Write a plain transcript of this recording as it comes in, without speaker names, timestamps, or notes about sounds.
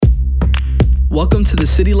Welcome to the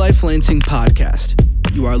City Life Lansing podcast.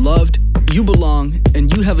 You are loved, you belong,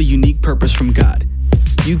 and you have a unique purpose from God.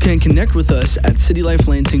 You can connect with us at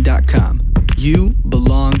citylifelansing.com. You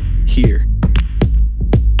belong here.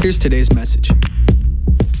 Here's today's message.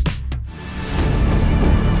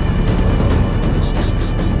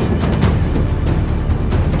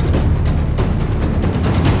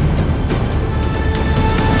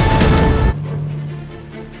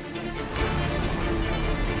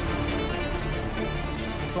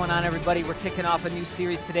 What's going on, everybody? We're kicking off a new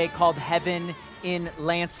series today called Heaven in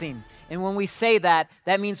Lansing. And when we say that,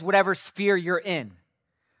 that means whatever sphere you're in.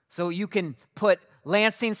 So you can put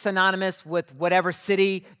Lansing synonymous with whatever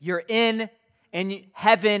city you're in, and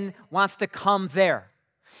heaven wants to come there.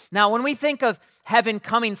 Now, when we think of heaven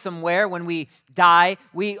coming somewhere, when we die,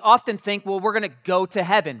 we often think, well, we're going to go to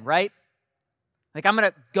heaven, right? Like, I'm going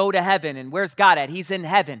to go to heaven, and where's God at? He's in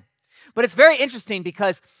heaven. But it's very interesting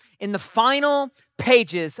because in the final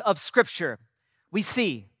pages of Scripture, we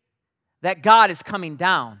see that God is coming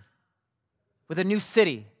down with a new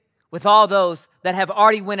city, with all those that have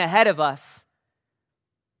already went ahead of us,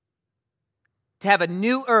 to have a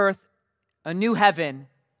new earth, a new heaven,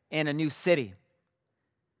 and a new city.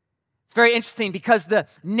 It's very interesting because the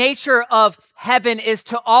nature of heaven is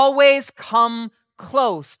to always come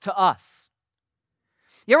close to us.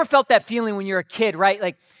 You ever felt that feeling when you're a kid, right?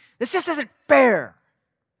 Like, this just isn't fair.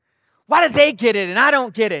 Why did they get it and I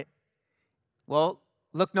don't get it? Well,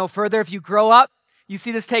 look no further. If you grow up, you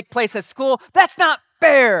see this take place at school. That's not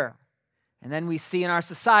fair. And then we see in our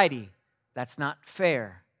society, that's not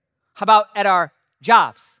fair. How about at our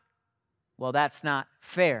jobs? Well, that's not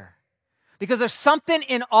fair. Because there's something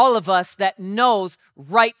in all of us that knows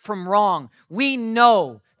right from wrong. We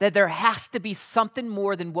know that there has to be something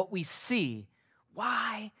more than what we see.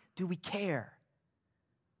 Why do we care?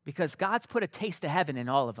 Because God's put a taste of heaven in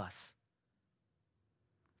all of us.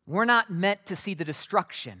 We're not meant to see the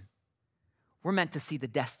destruction. We're meant to see the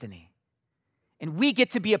destiny. And we get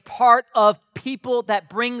to be a part of people that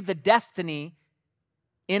bring the destiny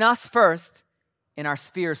in us first, in our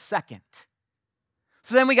sphere second.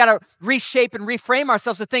 So then we got to reshape and reframe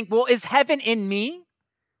ourselves to think, well, is heaven in me?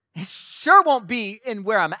 It sure won't be in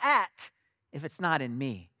where I'm at if it's not in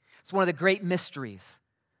me. It's one of the great mysteries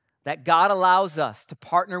that God allows us to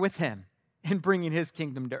partner with Him in bringing His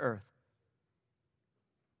kingdom to earth.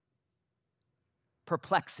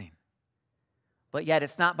 Perplexing. But yet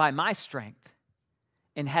it's not by my strength.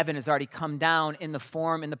 And heaven has already come down in the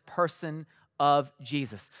form, in the person of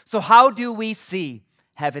Jesus. So how do we see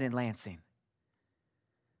heaven in Lansing?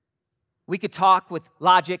 We could talk with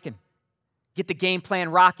logic and get the game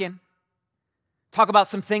plan rocking. Talk about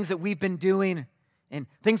some things that we've been doing and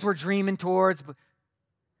things we're dreaming towards.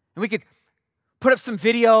 And we could put up some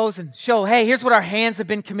videos and show, hey, here's what our hands have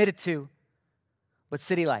been committed to. But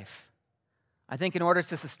City Life, I think in order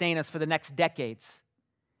to sustain us for the next decades,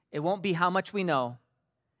 it won't be how much we know.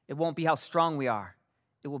 It won't be how strong we are.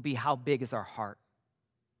 It will be how big is our heart.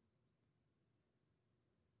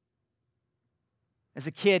 As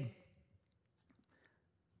a kid,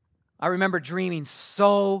 I remember dreaming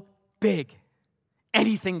so big,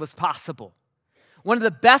 anything was possible. One of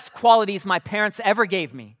the best qualities my parents ever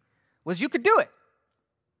gave me was you could do it.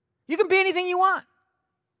 You can be anything you want.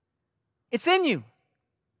 It's in you.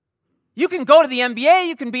 You can go to the NBA,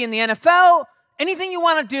 you can be in the NFL, anything you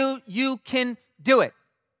want to do, you can do it.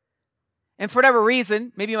 And for whatever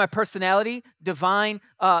reason, maybe my personality, divinely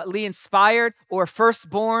inspired, or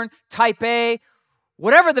firstborn, type A,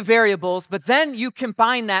 whatever the variables, but then you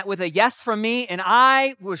combine that with a yes from me, and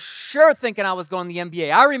I was sure thinking I was going to the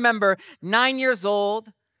NBA. I remember 9 years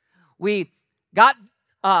old, we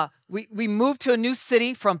moved to a new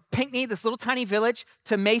city from Pinckney, this little tiny village,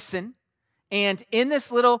 to Mason, and in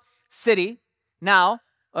this little city, now,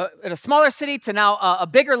 in a smaller city to now a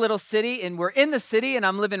bigger little city, and we're in the city, and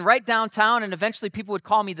I'm living right downtown, and eventually people would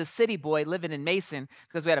call me the city boy living in Mason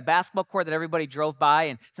because we had a basketball court that everybody drove by,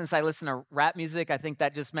 and since I listen to rap music, I think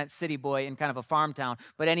that just meant city boy in kind of a farm town.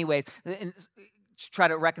 But anyways, try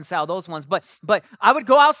to reconcile those ones. But I would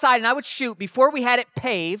go outside and I would shoot before we had it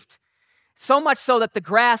paved. So much so that the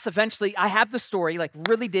grass eventually, I have the story, like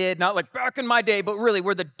really did, not like back in my day, but really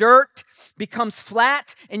where the dirt becomes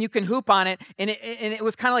flat and you can hoop on it. And it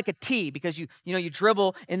was kind of like a tee because you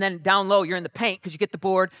dribble and then down low you're in the paint because you get the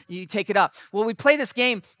board, you take it up. Well, we play this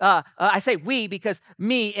game, I say we because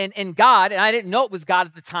me and God, and I didn't know it was God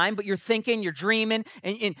at the time, but you're thinking, you're dreaming,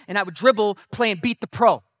 and I would dribble playing Beat the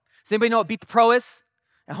Pro. Does anybody know what Beat the Pro is?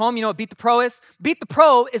 At home, you know what Beat the Pro is? Beat the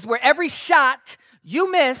Pro is where every shot you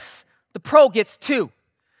miss, the pro gets 2.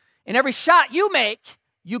 And every shot you make,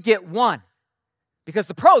 you get 1. because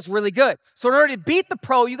the pro is really good. So in order to beat the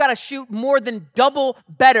pro, you got to shoot more than double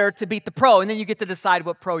better to beat the pro, and then you get to decide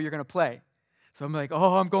what pro you're going to play. So I'm like,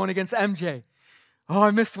 oh, I'm going against MJ. Oh,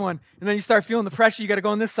 I missed one. And then you start feeling the pressure. You got to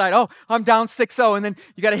go on this side. Oh, I'm down 6-0. And then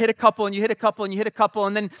you got to hit a couple, and you hit a couple, and you hit a couple,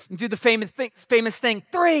 and then you do the famous thing.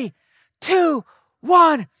 3, 2,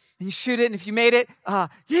 1. And you shoot it, and if you made it,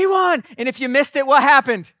 you won. And if you missed it, what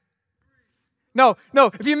happened? No.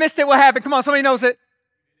 If you missed it, what happened? Come on, somebody knows it.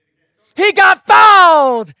 He got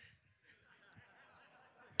fouled.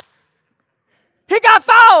 He got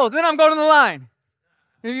fouled. Then I'm going to the line.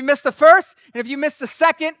 And if you missed the first, and if you missed the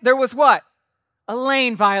second, there was what? A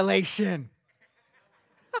lane violation.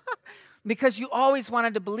 Because you always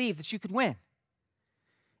wanted to believe that you could win.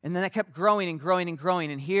 And then that kept growing and growing and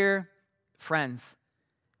growing. And here, friends,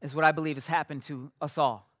 is what I believe has happened to us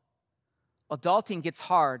all. Adulting gets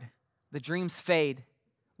hard. The dreams fade.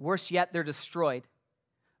 Worse yet, they're destroyed.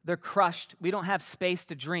 They're crushed. We don't have space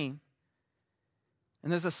to dream.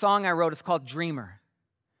 And there's a song I wrote. It's called Dreamer.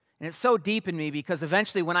 And it's so deep in me because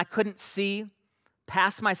eventually when I couldn't see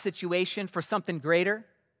past my situation for something greater,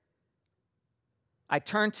 I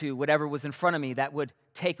turned to whatever was in front of me that would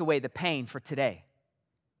take away the pain for today.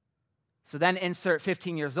 So then insert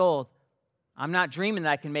 15 years old. I'm not dreaming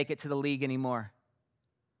that I can make it to the league anymore,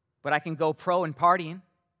 but I can go pro and partying.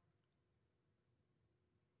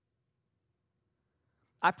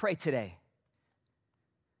 I pray today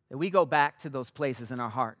that we go back to those places in our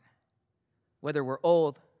heart, whether we're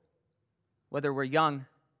old, whether we're young,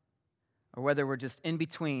 or whether we're just in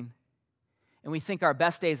between, and we think our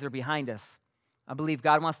best days are behind us. I believe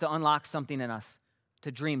God wants to unlock something in us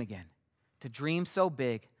to dream again, to dream so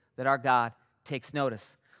big that our God takes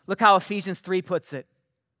notice. Look how Ephesians 3 puts it.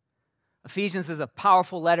 Ephesians is a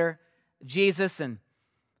powerful letter. Jesus and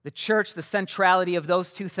the church, the centrality of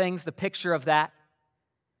those two things, the picture of that.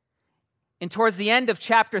 And towards the end of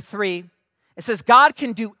chapter 3, it says, God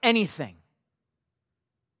can do anything.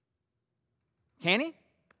 Can he?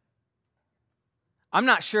 I'm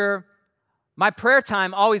not sure. My prayer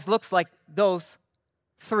time always looks like those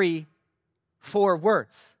 3, 4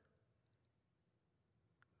 words.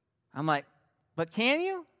 I'm like, but can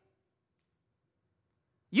you?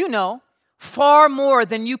 You know, far more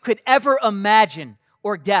than you could ever imagine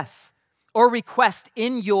or guess or request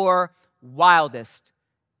in your wildest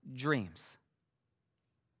dreams.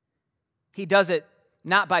 He does it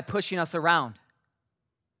not by pushing us around,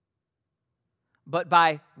 but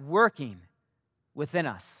by working within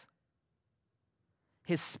us.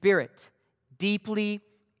 His Spirit deeply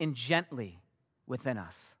and gently within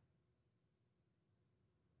us.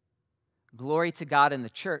 Glory to God in the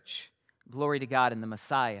church. Glory to God in the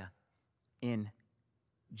Messiah, in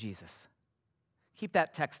Jesus. Keep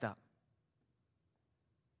that text up.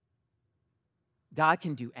 God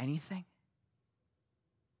can do anything,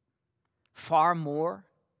 far more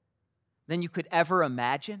than you could ever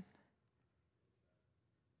imagine.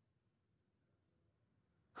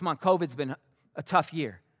 Come on, COVID's been a tough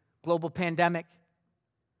year. Global pandemic.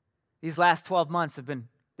 These last 12 months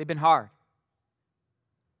they've been hard.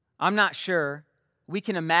 I'm not sure we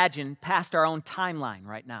can imagine past our own timeline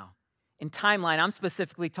right now. In timeline, I'm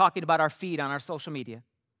specifically talking about our feed on our social media.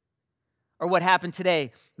 Or what happened today.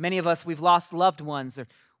 Many of us, we've lost loved ones, or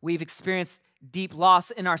we've experienced deep loss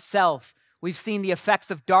in ourselves. We've seen the effects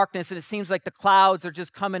of darkness, and it seems like the clouds are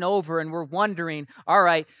just coming over, and we're wondering, all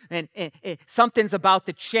right, and something's about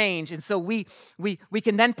to change. And so we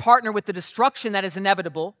can then partner with the destruction that is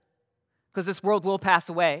inevitable, because this world will pass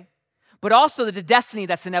away, but also the destiny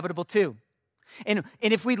that's inevitable too. And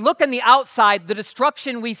if we look on the outside, the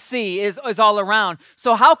destruction we see is all around.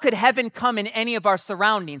 So how could heaven come in any of our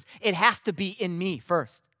surroundings? It has to be in me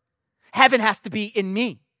first. Heaven has to be in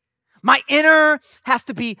me. My inner has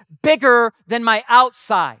to be bigger than my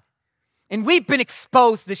outside. And we've been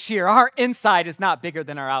exposed this year. Our inside is not bigger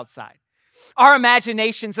than our outside. Our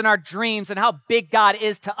imaginations and our dreams and how big God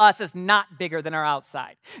is to us is not bigger than our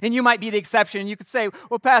outside. And you might be the exception. And you could say,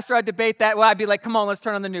 well, Pastor, I debate that. Well, I'd be like, come on, let's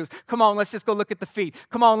turn on the news. Come on, let's just go look at the feed.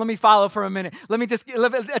 Come on, let me follow for a minute. Let me just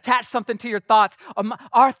attach something to your thoughts.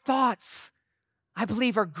 Our thoughts, I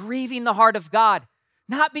believe, are grieving the heart of God.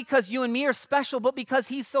 Not because you and me are special, but because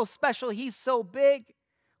he's so special, he's so big.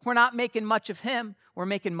 We're not making much of him. We're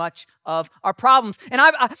making much of our problems. And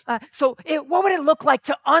what would it look like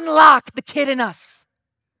to unlock the kid in us?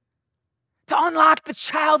 To unlock the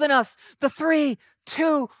child in us? The 3,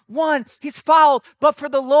 2, 1. He's fouled, but for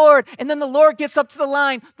the Lord. And then the Lord gets up to the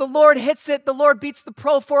line. The Lord hits it. The Lord beats the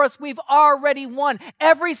pro for us. We've already won.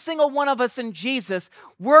 Every single one of us in Jesus,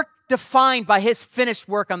 work defined by his finished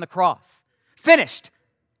work on the cross. Finished.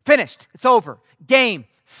 Finished. It's over. Game,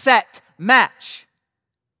 set, match.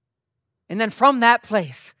 And then from that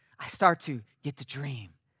place, I start to get to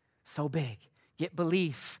dream so big, get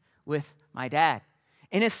belief with my dad.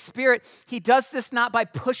 In his Spirit, he does this not by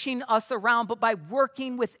pushing us around, but by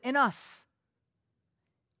working within us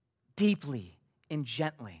deeply and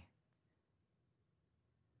gently.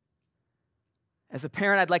 As a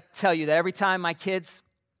parent, I'd like to tell you that every time my kids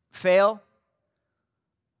fail,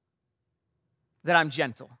 that I'm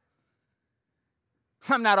gentle.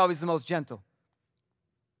 I'm not always the most gentle.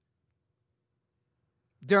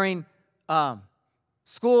 During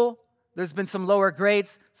school, there's been some lower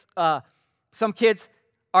grades. Some kids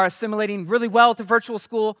are assimilating really well to virtual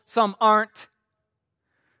school, some aren't.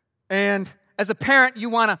 And as a parent, you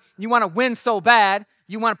want to win so bad.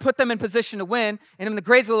 You want to put them in position to win. And when the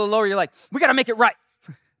grades are a little lower, you're like, we got to make it right.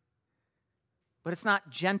 But it's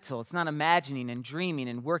not gentle. It's not imagining and dreaming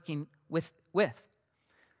and working with.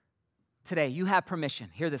 Today, you have permission.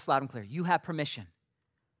 Hear this loud and clear. You have permission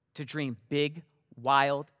to dream big,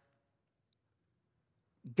 wild,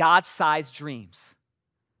 God-sized dreams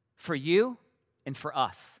for you and for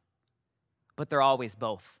us. But they're always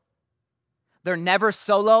both. They're never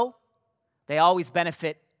solo. They always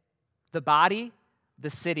benefit the body, the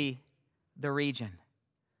city, the region.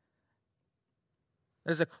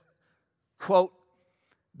 There's a quote,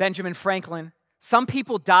 Benjamin Franklin, some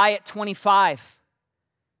people die at 25,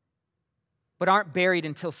 but aren't buried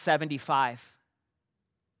until 75.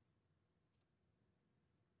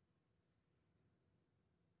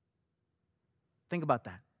 Think about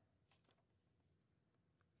that.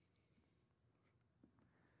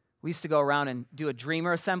 We used to go around and do a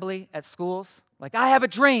dreamer assembly at schools. Like, I have a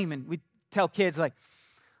dream. And we'd tell kids, like,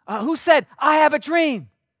 who said, I have a dream?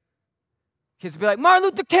 Kids would be like, Martin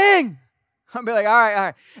Luther King. I'd be like, all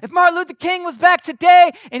right. If Martin Luther King was back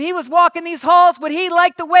today and he was walking these halls, would he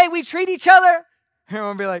like the way we treat each other? And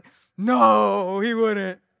I'd be like, no, he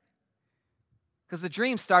wouldn't. Because the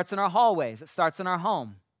dream starts in our hallways. It starts in our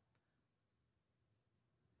home.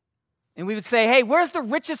 And we would say, hey, where's the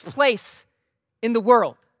richest place in the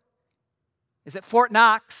world? Is it Fort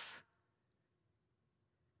Knox?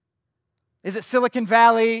 Is it Silicon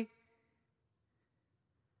Valley?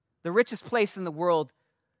 The richest place in the world,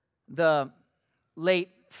 the late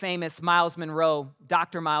famous Miles Monroe,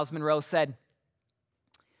 Dr. Miles Monroe said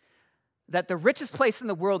that the richest place in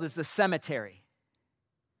the world is the cemetery.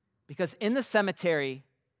 Because in the cemetery,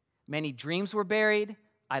 many dreams were buried,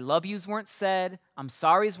 I love yous weren't said, I'm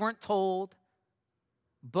sorry's weren't told,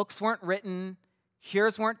 books weren't written,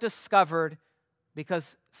 cures weren't discovered,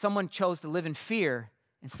 because someone chose to live in fear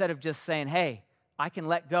instead of just saying, hey, I can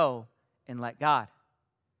let go and let God.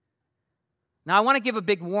 Now, I want to give a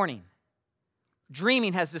big warning.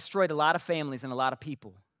 Dreaming has destroyed a lot of families and a lot of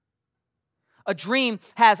people. A dream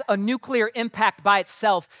has a nuclear impact by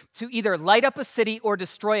itself to either light up a city or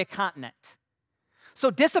destroy a continent. So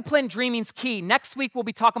disciplined dreaming's key. Next week, we'll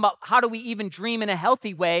be talking about how do we even dream in a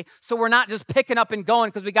healthy way so we're not just picking up and going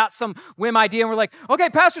because we got some whim idea and we're like, okay,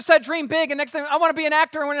 pastor said dream big, and next thing, I want to be an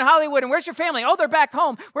actor and we're in Hollywood, and where's your family? Oh, they're back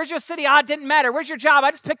home. Where's your city? Ah, it didn't matter. Where's your job?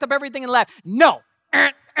 I just picked up everything and left. No,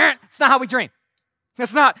 it's not how we dream.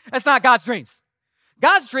 That's not God's dreams.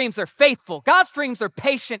 God's dreams are faithful. God's dreams are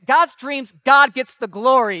patient. God's dreams, God gets the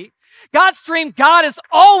glory. God's dream, God is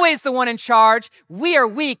always the one in charge. We are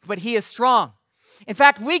weak, but he is strong. In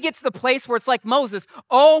fact, we get to the place where it's like Moses,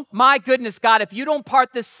 oh my goodness, God, if you don't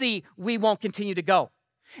part this sea, we won't continue to go.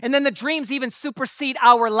 And then the dreams even supersede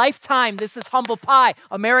our lifetime. This is humble pie.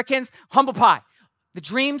 Americans, humble pie. The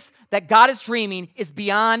dreams that God is dreaming is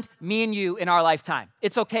beyond me and you in our lifetime.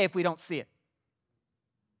 It's okay if we don't see it.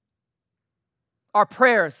 Our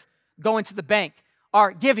prayers go into the bank.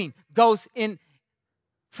 Our giving goes in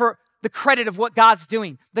for the credit of what God's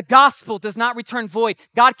doing. The gospel does not return void.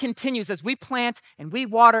 God continues as we plant and we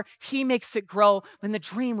water, he makes it grow. And the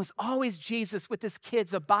dream was always Jesus with his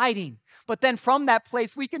kids abiding. But then from that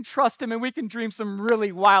place, we can trust him and we can dream some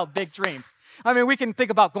really wild, big dreams. I mean, we can think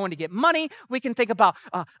about going to get money. We can think about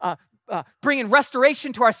bringing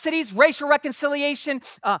restoration to our cities, racial reconciliation,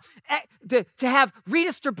 to have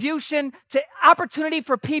redistribution, to opportunity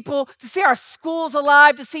for people, to see our schools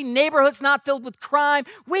alive, to see neighborhoods not filled with crime.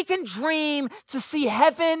 We can dream to see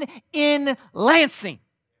heaven in Lansing.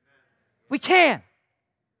 We can.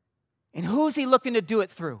 And who's he looking to do it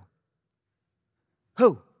through?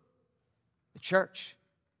 Who? The church.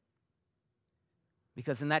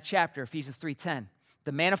 Because in that chapter, Ephesians 3:10,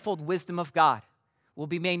 the manifold wisdom of God will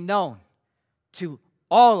be made known to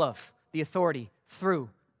all of the authority through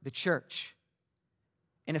the church.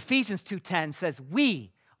 And Ephesians 2:10 says,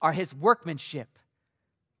 we are his workmanship.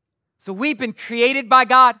 So we've been created by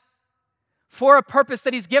God for a purpose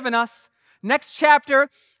that he's given us, Next chapter,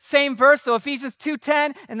 same verse, so Ephesians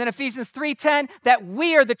 2:10 and then Ephesians 3:10, that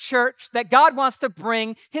we are the church, that God wants to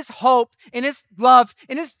bring his hope and his love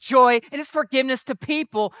and his joy and his forgiveness to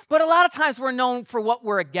people. But a lot of times we're known for what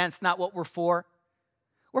we're against, not what we're for.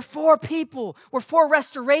 We're for people. We're for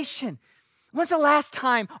restoration. When's the last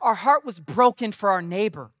time our heart was broken for our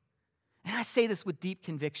neighbor? And I say this with deep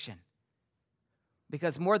conviction,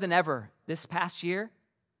 because more than ever this past year,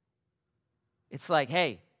 it's like,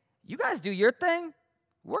 hey, you guys do your thing,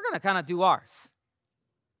 we're going to kind of do ours.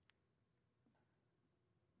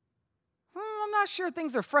 I'm not sure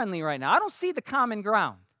things are friendly right now. I don't see the common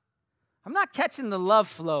ground. I'm not catching the love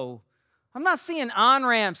flow. I'm not seeing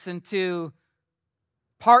on-ramps into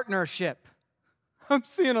partnership. I'm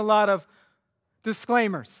seeing a lot of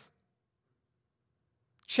disclaimers,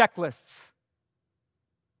 checklists,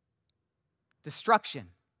 destruction.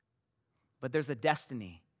 But there's a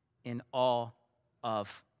destiny in all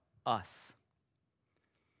of us.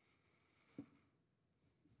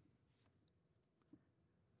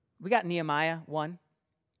 We got Nehemiah 1.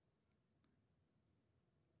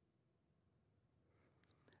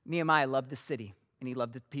 Nehemiah loved the city, and he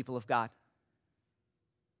loved the people of God.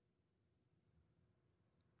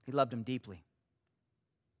 He loved them deeply.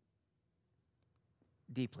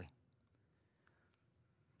 Deeply.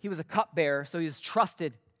 He was a cupbearer, so he was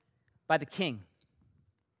trusted by the king.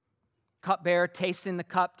 Cupbearer tasting the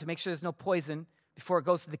cup to make sure there's no poison before it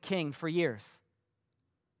goes to the king for years.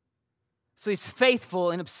 So he's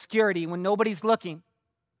faithful in obscurity when nobody's looking.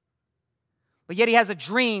 But yet he has a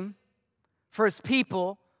dream for his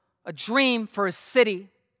people, a dream for his city.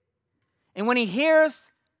 And when he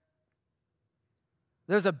hears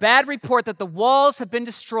there's a bad report that the walls have been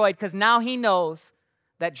destroyed, because now he knows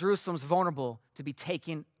that Jerusalem's vulnerable to be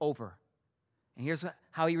taken over. And here's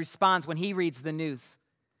how he responds when he reads the news,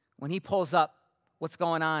 when he pulls up what's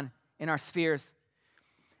going on in our spheres.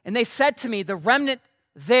 And they said to me, the remnant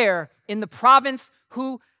there in the province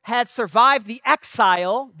who had survived the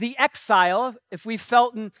exile, if we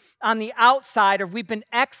felt on the outside or if we've been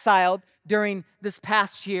exiled during this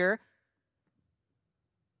past year,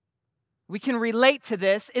 we can relate to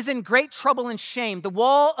this, is in great trouble and shame. The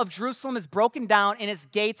wall of Jerusalem is broken down and its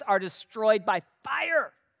gates are destroyed by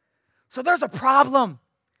fire. So there's a problem.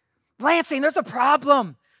 Lansing, there's a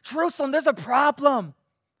problem. Jerusalem, there's a problem.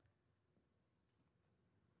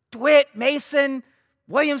 DeWitt, Mason,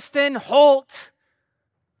 Williamston, Holt,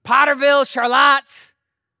 Potterville, Charlotte,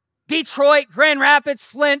 Detroit, Grand Rapids,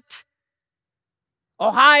 Flint,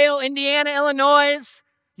 Ohio, Indiana, Illinois,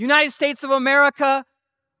 United States of America,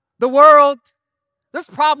 the world. There's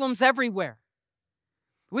problems everywhere.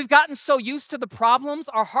 We've gotten so used to the problems,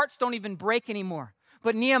 our hearts don't even break anymore.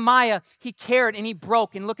 But Nehemiah, he cared and he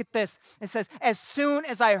broke. And look at this. It says, as soon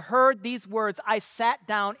as I heard these words, I sat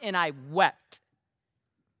down and I wept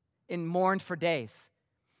and mourned for days.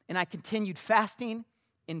 And I continued fasting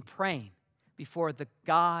and praying before the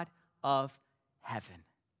God of heaven.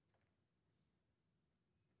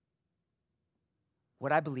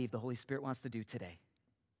 What I believe the Holy Spirit wants to do today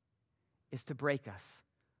is to break us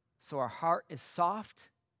so our heart is soft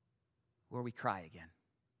where we cry again.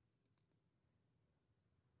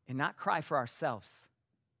 And not cry for ourselves.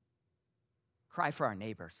 Cry for our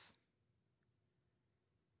neighbors.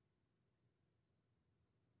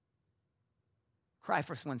 Cry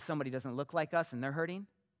for when somebody doesn't look like us and they're hurting.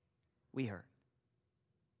 We hurt.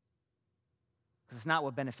 Because it's not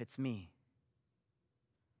what benefits me.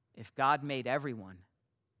 If God made everyone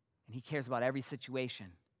and he cares about every situation,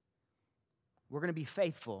 we're going to be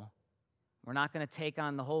faithful. We're not going to take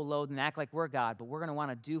on the whole load and act like we're God, but we're going to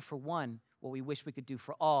want to do for one what we wish we could do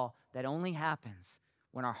for all. That only happens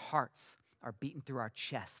when our hearts are beaten through our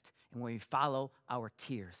chest and when we follow our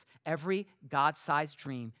tears. Every God-sized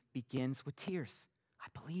dream begins with tears. I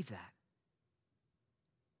believe that.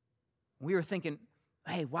 We were thinking,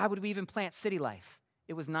 hey, why would we even plant City Life?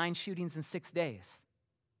 It was 9 shootings in 6 days.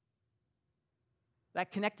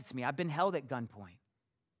 That connected to me. I've been held at gunpoint.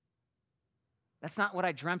 That's not what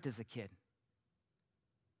I dreamt as a kid.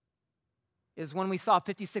 It was when we saw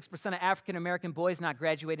 56% of African American boys not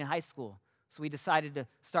graduating high school, so we decided to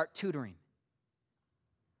start tutoring.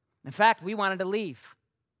 In fact, we wanted to leave.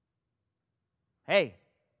 Hey,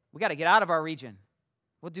 we got to get out of our region.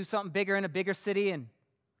 We'll do something bigger in a bigger city, and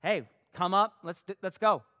hey, come up, let's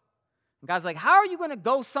go. And God's like, how are you going to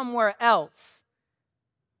go somewhere else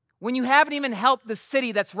when you haven't even helped the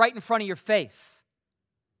city that's right in front of your face?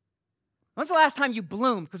 When's the last time you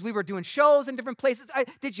bloomed? Because we were doing shows in different places.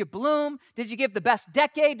 Did you bloom? Did you give the best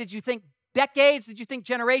decade? Did you think decades? Did you think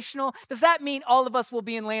generational? Does that mean all of us will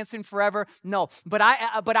be in Lansing forever? No, but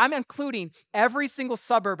I'm including every single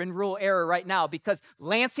suburb in rural area right now because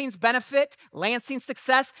Lansing's benefit, Lansing's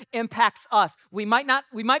success impacts us. We might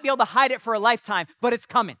be able to hide it for a lifetime, but it's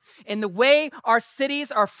coming. And the way our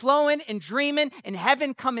cities are flowing and dreaming and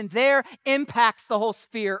heaven coming there impacts the whole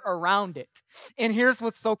sphere around it. And here's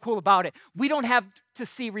what's so cool about it. We don't have to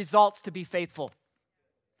see results to be faithful.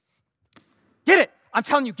 Get it? I'm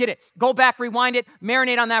telling you, get it. Go back, rewind it,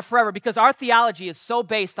 marinate on that forever because our theology is so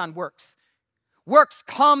based on works. Works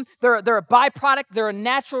come, they're a byproduct, they're a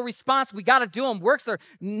natural response. We got to do them. Works are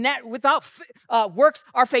without works,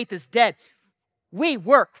 our faith is dead. We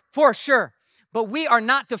work for sure, but we are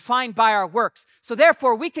not defined by our works. So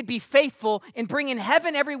therefore, we could be faithful in bringing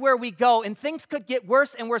heaven everywhere we go, and things could get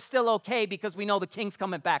worse, and we're still okay because we know the king's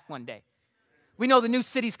coming back one day. We know the new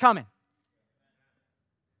city's coming.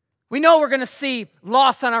 We know we're going to see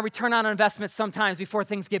loss on our return on investment sometimes before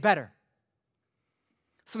things get better.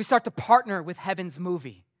 So we start to partner with Heaven's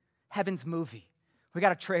movie. Heaven's movie. We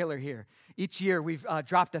got a trailer here. Each year we've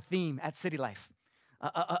dropped a theme at City Life,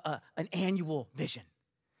 an annual vision.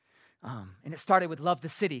 And it started with Love the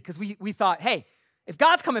City because we thought, hey, if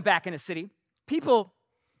God's coming back in a city, people,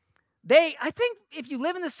 I think if you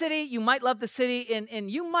live in the city, you might love the city, and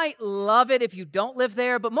you might love it if you don't live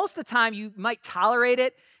there, but most of the time you might tolerate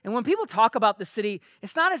it. And when people talk about the city,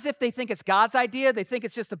 it's not as if they think it's God's idea. They think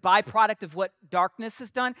it's just a byproduct of what darkness has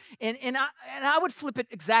done. And I would flip it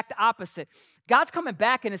exact opposite. God's coming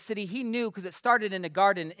back in a city. He knew because it started in a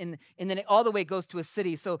garden and then it all the way goes to a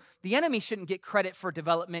city. So the enemy shouldn't get credit for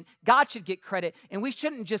development. God should get credit. And we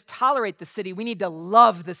shouldn't just tolerate the city. We need to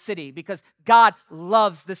love the city because God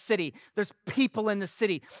loves the city. There's people in the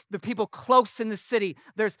city. There are people close in the city.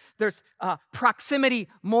 There's proximity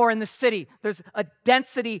more in the city. There's a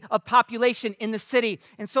density of population in the city.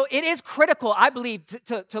 And so it is critical, I believe,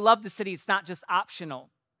 to love the city. It's not just optional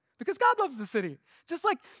because God loves the city. Just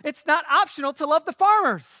like it's not optional to love the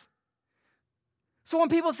farmers. So when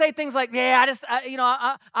people say things like, yeah,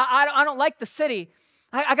 I don't like the city,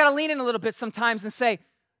 I got to lean in a little bit sometimes and say,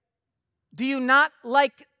 do you not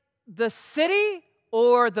like the city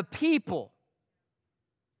or the people?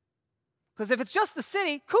 Because if it's just the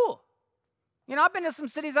city, cool. I've been to some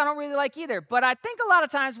cities I don't really like either, but I think a lot of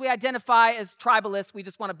times we identify as tribalists. We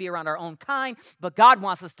just want to be around our own kind, but God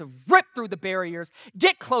wants us to rip through the barriers,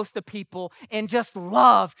 get close to people, and just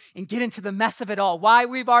love and get into the mess of it all. Why?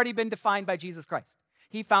 We've already been defined by Jesus Christ.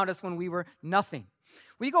 He found us when we were nothing.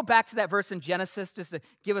 Will you go back to that verse in Genesis just to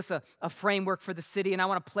give us a framework for the city? And I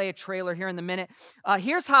want to play a trailer here in a minute.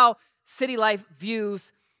 Here's how City Life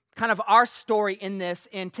views kind of our story in this,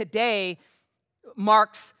 and today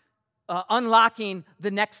marks unlocking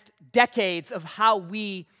the next decades of how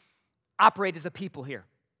we operate as a people here.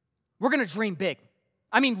 We're going to dream big.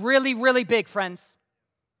 I mean, really, really big, friends.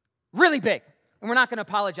 Really big. And we're not going to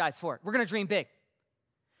apologize for it. We're going to dream big.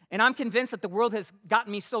 And I'm convinced that the world has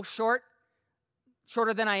gotten me so shorter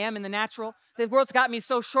than I am in the natural. The world's got me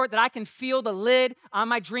so short that I can feel the lid on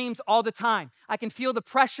my dreams all the time. I can feel the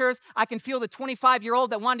pressures. I can feel the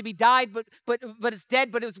 25-year-old that wanted to be died, but it's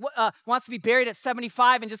dead, but it wants to be buried at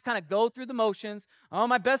 75 and just kind of go through the motions. Oh,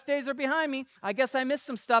 my best days are behind me. I guess I missed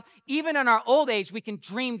some stuff. Even in our old age, we can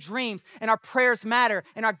dream dreams, and our prayers matter,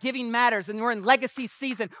 and our giving matters, and we're in legacy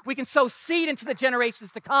season. We can sow seed into the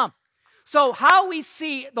generations to come. So how we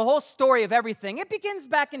see the whole story of everything, it begins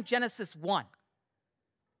back in Genesis 1.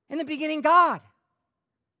 In the beginning, God.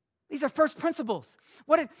 These are first principles.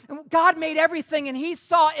 God made everything, and he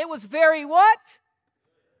saw it was very what?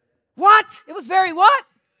 What? It was very what?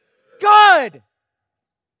 Good.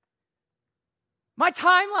 My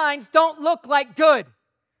timelines don't look like good.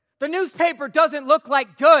 The newspaper doesn't look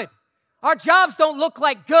like good. Our jobs don't look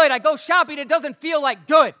like good. I go shopping, it doesn't feel like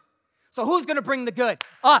good. So who's going to bring the good?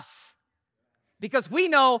 Us. Because we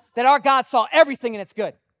know that our God saw everything and it's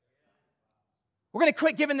good. We're going to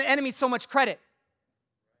quit giving the enemy so much credit.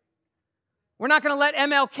 We're not going to let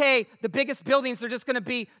MLK, the biggest buildings are just going to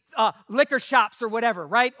be liquor shops or whatever,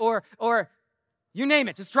 right? Or you name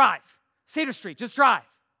it, just drive. Cedar Street, just drive.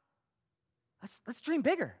 Let's dream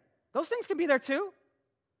bigger. Those things can be there too,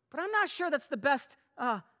 but I'm not sure that's the best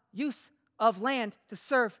use of land to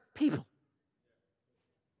serve people.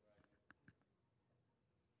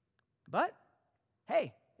 But,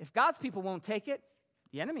 hey, if God's people won't take it,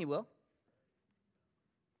 the enemy will.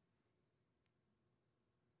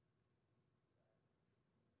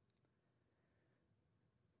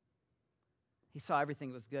 He saw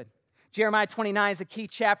everything was good. Jeremiah 29 is a key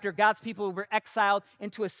chapter. God's people were exiled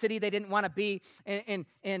into a city they didn't want to be.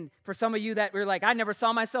 And for some of you that were like, I never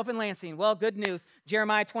saw myself in Lansing. Well, good news.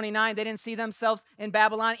 Jeremiah 29, they didn't see themselves in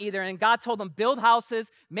Babylon either. And God told them, build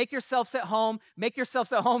houses, make yourselves at home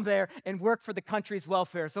there, and work for the country's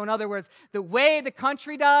welfare. So in other words, the way the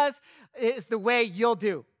country does is the way you'll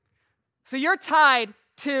do. So you're tied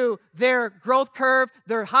to their growth curve,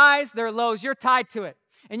 their highs, their lows. You're tied to it.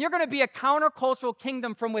 And you're going to be a countercultural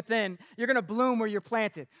kingdom from within. You're going to bloom where you're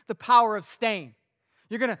planted. The power of staying.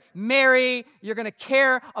 You're going to marry. You're going to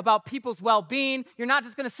care about people's well-being. You're not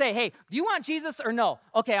just going to say, hey, do you want Jesus or no?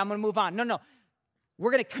 Okay, I'm going to move on. No.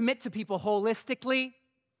 We're going to commit to people holistically.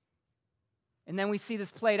 And then we see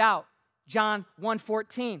this played out. John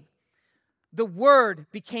 1:14. The Word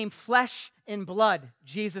became flesh and blood,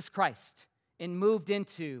 Jesus Christ, and moved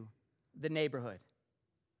into the neighborhood.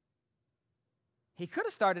 He could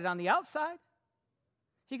have started on the outside.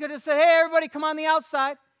 He could have said, hey, everybody come on the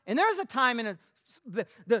outside. And there's a time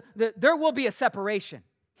there will be a separation.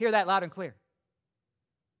 Hear that loud and clear.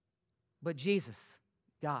 But Jesus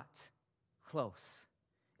got close.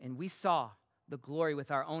 And we saw the glory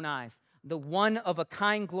with our own eyes. The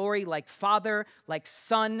one-of-a-kind glory, like Father, like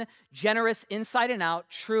Son, generous inside and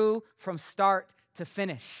out, true from start to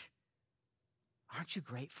finish. Aren't you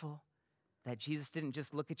grateful that Jesus didn't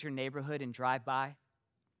just look at your neighborhood and drive by?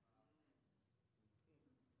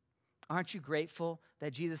 Aren't you grateful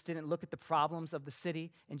that Jesus didn't look at the problems of the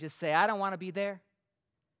city and just say, I don't want to be there?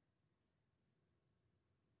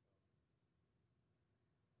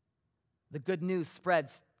 The good news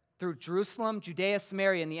spreads through Jerusalem, Judea,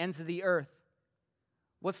 Samaria, and the ends of the earth.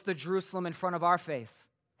 What's the Jerusalem in front of our face?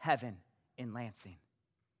 Heaven in Lansing.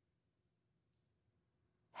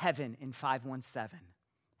 Heaven in 517.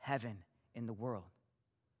 Heaven in the world.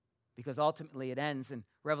 Because ultimately it ends in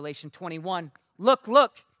Revelation 21. Look,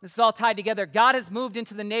 this is all tied together. God has moved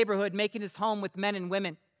into the neighborhood, making his home with men and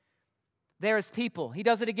women. There is people. He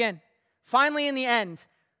does it again. Finally, in the end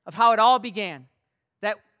of how it all began,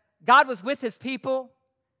 that God was with his people,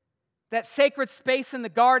 that sacred space in the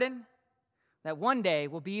garden, that one day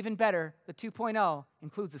will be even better. The 2.0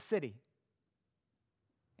 includes a city.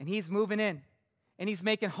 And he's moving in, and he's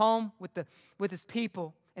making home with his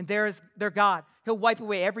people. And there is their God. He'll wipe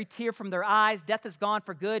away every tear from their eyes. Death is gone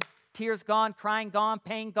for good. Tears gone, crying gone,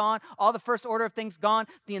 pain gone. All the first order of things gone.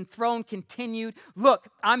 The enthroned continued. Look,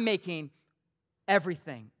 I'm making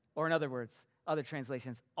everything, or in other words, other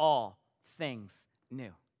translations, all things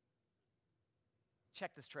new.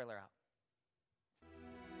 Check this trailer out.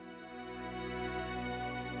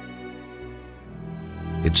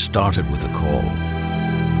 It started with a call.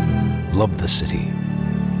 Love the city.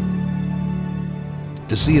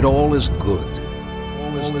 To see it all as good.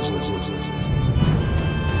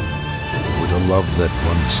 With a love that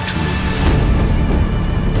runs true.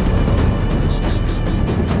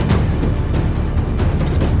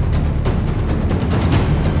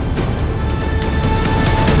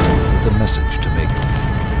 With a message to make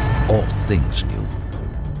all things new.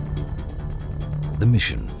 The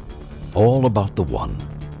mission, all about the one.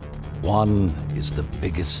 One is the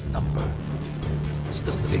biggest number. It's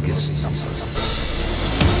the biggest number.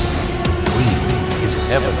 Dream is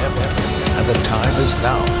heaven, and the time is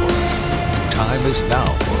now for us. Time is now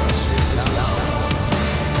for us. If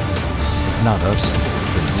not us,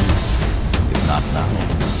 then who? If not now,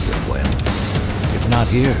 then when? If not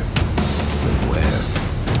here, then where?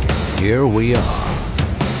 Here we are.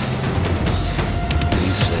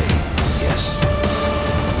 We say yes.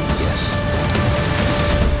 Yes.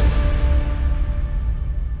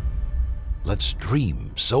 Let's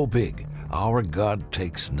dream so big, our God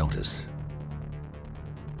takes notice.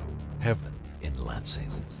 Heaven in Lansing.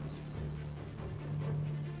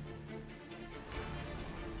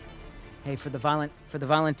 Hey, for the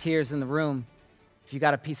volunteers in the room, if you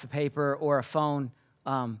got a piece of paper or a phone,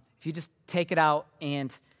 if you just take it out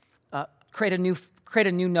and create a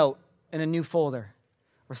new note in a new folder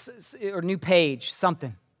or new page,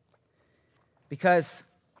 something, because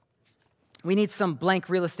we need some blank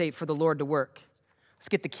real estate for the Lord to work. Let's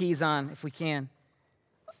get the keys on if we can.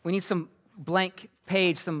 We need some blank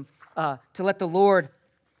page, to let the Lord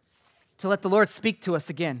speak to us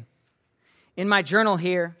again. In my journal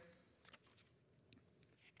here,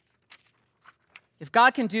 if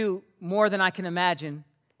God can do more than I can imagine,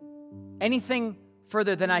 anything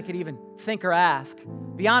further than I could even think or ask,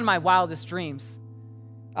 beyond my wildest dreams,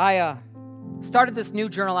 I started this new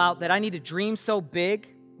journal out that I need to dream so big,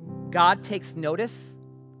 God takes notice.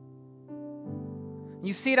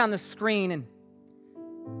 You see it on the screen, and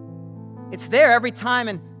it's there every time.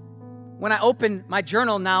 And when I open my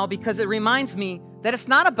journal now, because it reminds me that it's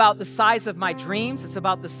not about the size of my dreams, it's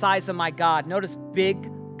about the size of my God. Notice big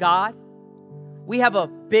God. We have a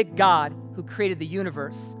big God who created the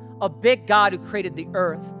universe, a big God who created the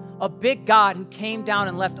earth, a big God who came down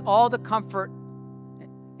and left all the comfort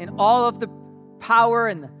and all of the power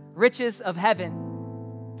and the riches of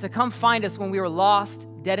heaven to come find us when we were lost,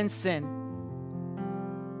 dead in sin.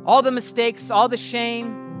 All the mistakes, all the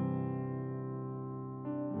shame,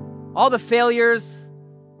 all the failures,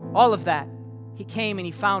 all of that. He came and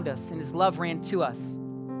he found us, and his love ran to us,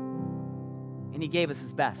 and he gave us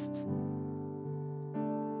his best.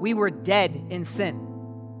 We were dead in sin.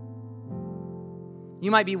 You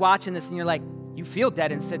might be watching this and you're like, you feel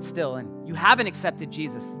dead and sit still, and you haven't accepted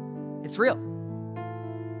Jesus. It's real.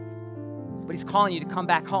 But he's calling you to come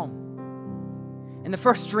back home. And the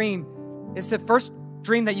first dream is the first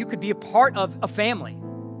dream that you could be a part of a family,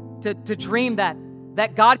 to dream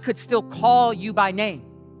that God could still call you by name.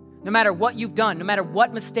 No matter what you've done, no matter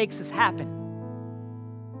what mistakes has happened,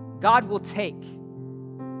 God will take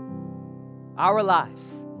our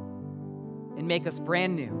lives and make us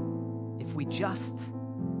brand new if we just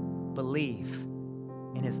believe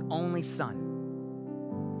in his only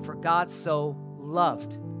Son. For God so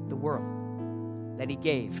loved the world that he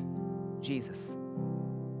gave Jesus.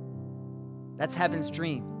 That's heaven's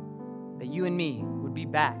dream, that you and me would be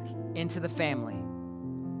back into the family.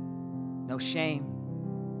 No shame,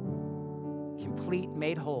 complete,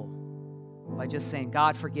 made whole by just saying,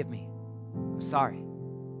 God, forgive me. I'm sorry.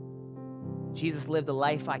 Jesus lived the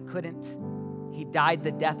life I couldn't. He died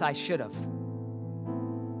the death I should have.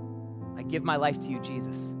 I give my life to you,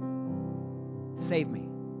 Jesus. Save me.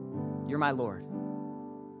 You're my Lord.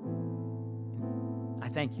 I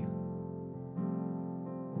thank you.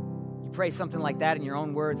 You pray something like that in your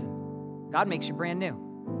own words, and God makes you brand new.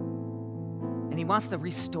 And he wants to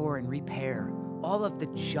restore and repair all of the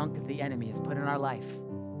junk that the enemy has put in our life.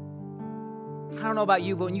 I don't know about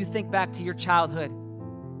you, but when you think back to your childhood,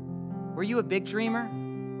 were you a big dreamer?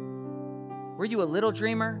 Were you a little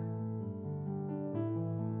dreamer?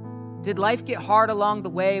 Did life get hard along the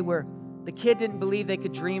way where the kid didn't believe they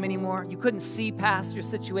could dream anymore? You couldn't see past your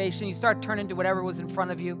situation. You started turning to whatever was in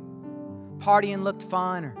front of you. Partying looked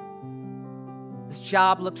fun, or this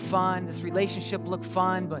job looked fun, this relationship looked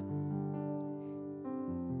fun, but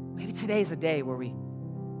maybe today's a day where we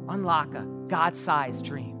unlock a God-sized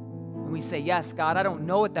dream. And we say, yes, God, I don't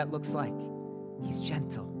know what that looks like. He's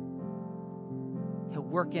gentle. He'll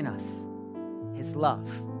work in us his love.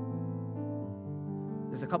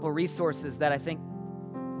 There's a couple of resources that I think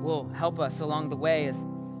will help us along the way. Is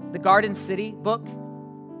the Garden City book.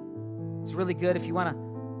 It's really good if you want to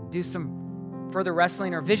do some further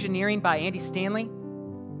wrestling, or Visioneering by Andy Stanley.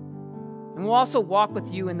 And we'll also walk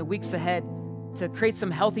with you in the weeks ahead to create some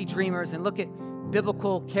healthy dreamers and look at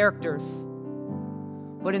biblical characters.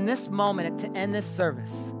 But in this moment, to end this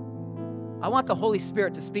service, I want the Holy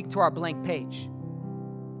Spirit to speak to our blank page.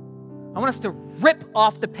 I want us to rip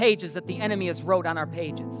off the pages that the enemy has wrote on our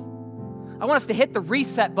pages. I want us to hit the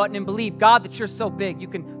reset button and believe, God, that you're so big, you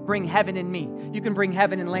can bring heaven in me. You can bring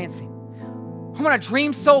heaven in Lansing. I want to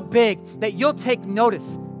dream so big that you'll take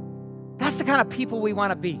notice. That's the kind of people we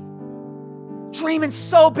want to be. Dreaming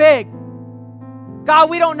so big. God,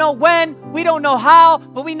 we don't know when, we don't know how,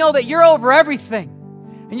 but we know that you're over everything.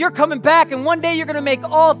 And you're coming back, and one day you're going to make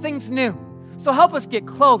all things new. So help us get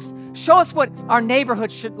close. Show us what our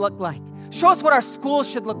neighborhood should look like. Show us what our schools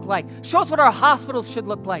should look like. Show us what our hospitals should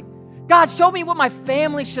look like. God, show me what my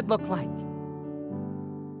family should look like.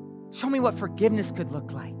 Show me what forgiveness could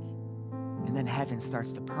look like. And then heaven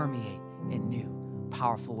starts to permeate in new,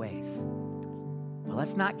 powerful ways. But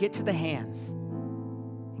let's not get to the hands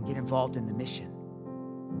and get involved in the mission.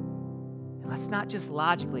 And let's not just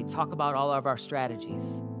logically talk about all of our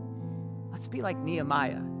strategies. Let's be like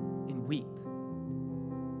Nehemiah and weep.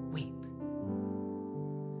 Weep.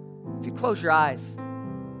 If you close your eyes,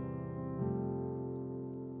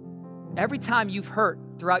 every time you've hurt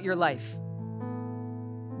throughout your life,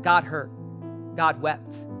 God hurt, God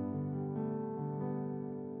wept.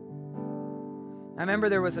 I remember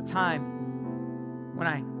there was a time when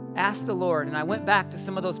I asked the Lord, and I went back to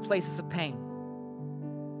some of those places of pain.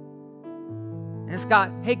 And it's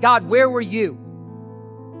God, hey God, where were you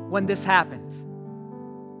when this happened?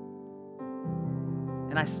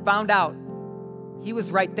 And I found out he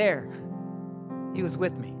was right there. He was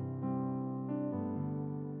with me.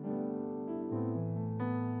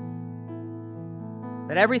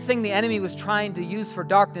 That everything the enemy was trying to use for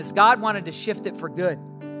darkness, God wanted to shift it for good.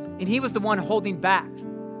 And he was the one holding back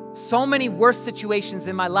so many worse situations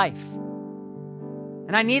in my life.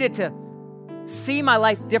 And I needed to see my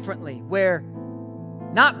life differently, where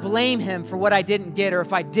not blame him for what I didn't get or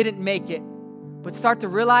if I didn't make it, but start to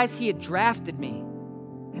realize he had drafted me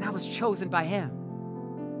and I was chosen by him.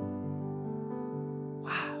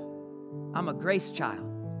 Wow, I'm a grace child.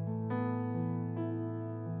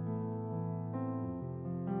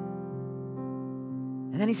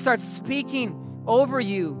 And then he starts speaking over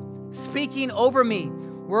you, speaking over me,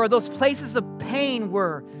 where those places of pain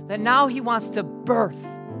were, that now he wants to birth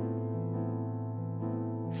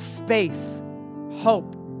space,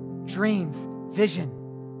 hope, dreams, vision,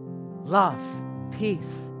 love,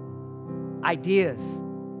 peace, ideas,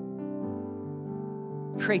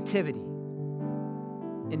 creativity,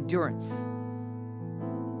 endurance.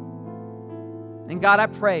 And God, I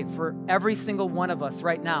pray for every single one of us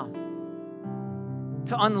right now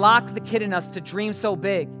to unlock the kid in us to dream so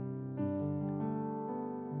big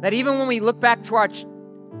that even when we look back to our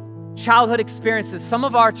childhood experiences, some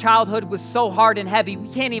of our childhood was so hard and heavy, we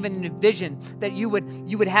can't even envision that you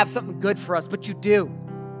would have something good for us, but you do.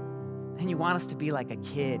 And you want us to be like a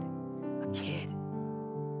kid.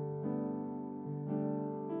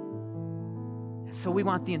 And so we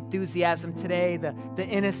want the enthusiasm today, the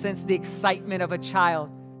innocence, the excitement of a child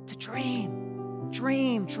to dream.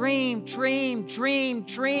 Dream.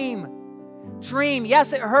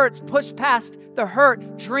 Yes, it hurts. Push past the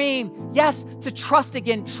hurt. Dream. Yes, to trust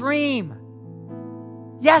again. Dream.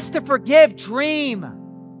 Yes, to forgive.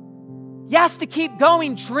 Dream. Yes, to keep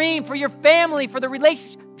going. Dream for your family, for the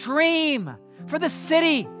relationship. Dream. For the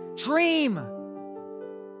city. Dream.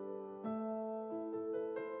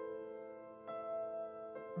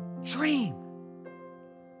 Dream.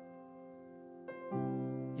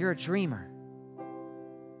 You're a dreamer.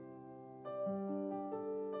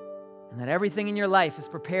 And that everything in your life has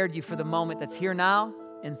prepared you for the moment that's here now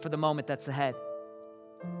and for the moment that's ahead.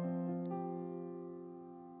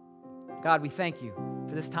 God, we thank you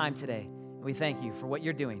for this time today. And we thank you for what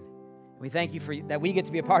you're doing. And we thank you for that we get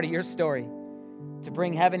to be a part of your story, to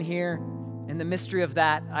bring heaven here and the mystery of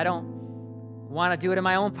that. I don't want to do it in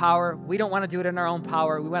my own power. We don't want to do it in our own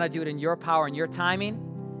power. We want to do it in your power and your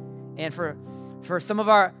timing. And for some of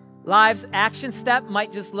our lives, action step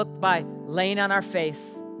might just look by laying on our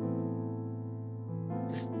face,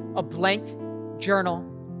 just a blank journal,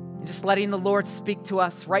 and just letting the Lord speak to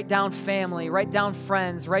us. Write down family, write down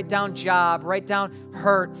friends, write down job, write down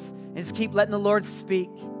hurts, and just keep letting the Lord speak.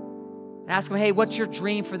 And ask him, hey, what's your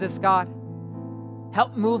dream for this, God?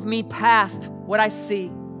 Help move me past what I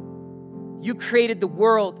see. You created the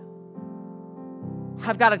world.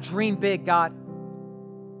 I've got to dream big, God.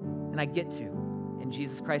 And I get to. In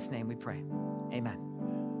Jesus Christ's name we pray. Amen.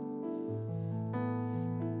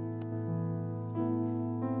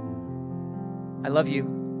 I love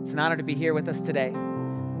you. It's an honor to be here with us today. It's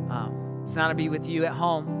an honor to be with you at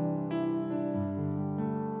home.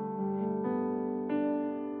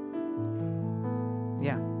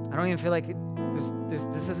 Yeah, I don't even feel like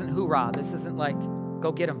this isn't hoorah. This isn't like,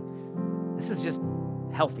 go get them. This is just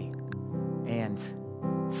healthy and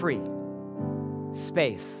free.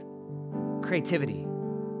 Space, creativity.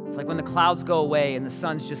 It's like when the clouds go away and the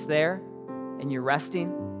sun's just there and you're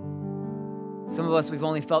resting. Some of us, we've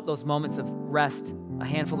only felt those moments of rest a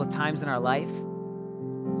handful of times in our life.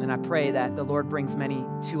 And I pray that the Lord brings many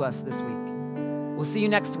to us this week. We'll see you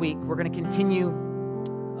next week. We're going to continue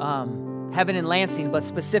Heaven in Lansing, but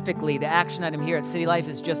specifically the action item here at City Life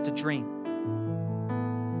is just a dream.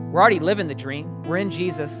 We're already living the dream. We're in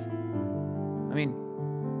Jesus. I mean,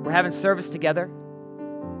 we're having service together,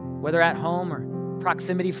 whether at home or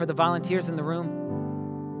proximity for the volunteers in the room.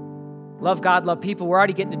 Love God, love people. We're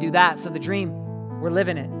already getting to do that. So the dream, we're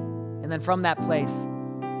living it. And then from that place,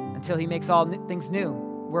 until he makes all things new,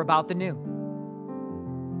 we're about the new.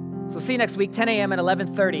 So see you next week, 10 a.m. at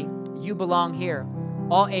 11:30. You belong here.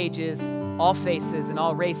 All ages, all faces, and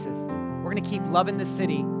all races. We're going to keep loving the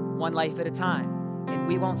city one life at a time. And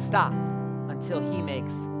we won't stop until he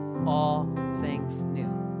makes all things new.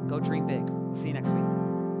 Go dream big. We'll see you next week.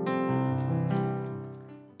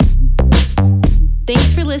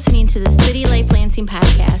 Thanks for listening to the City Life Lansing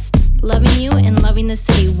podcast, loving you and loving the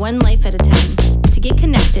city one life at a time. To get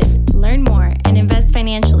connected, learn more, and invest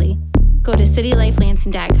financially, go to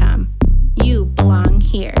citylifelansing.com. You belong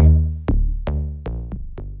here.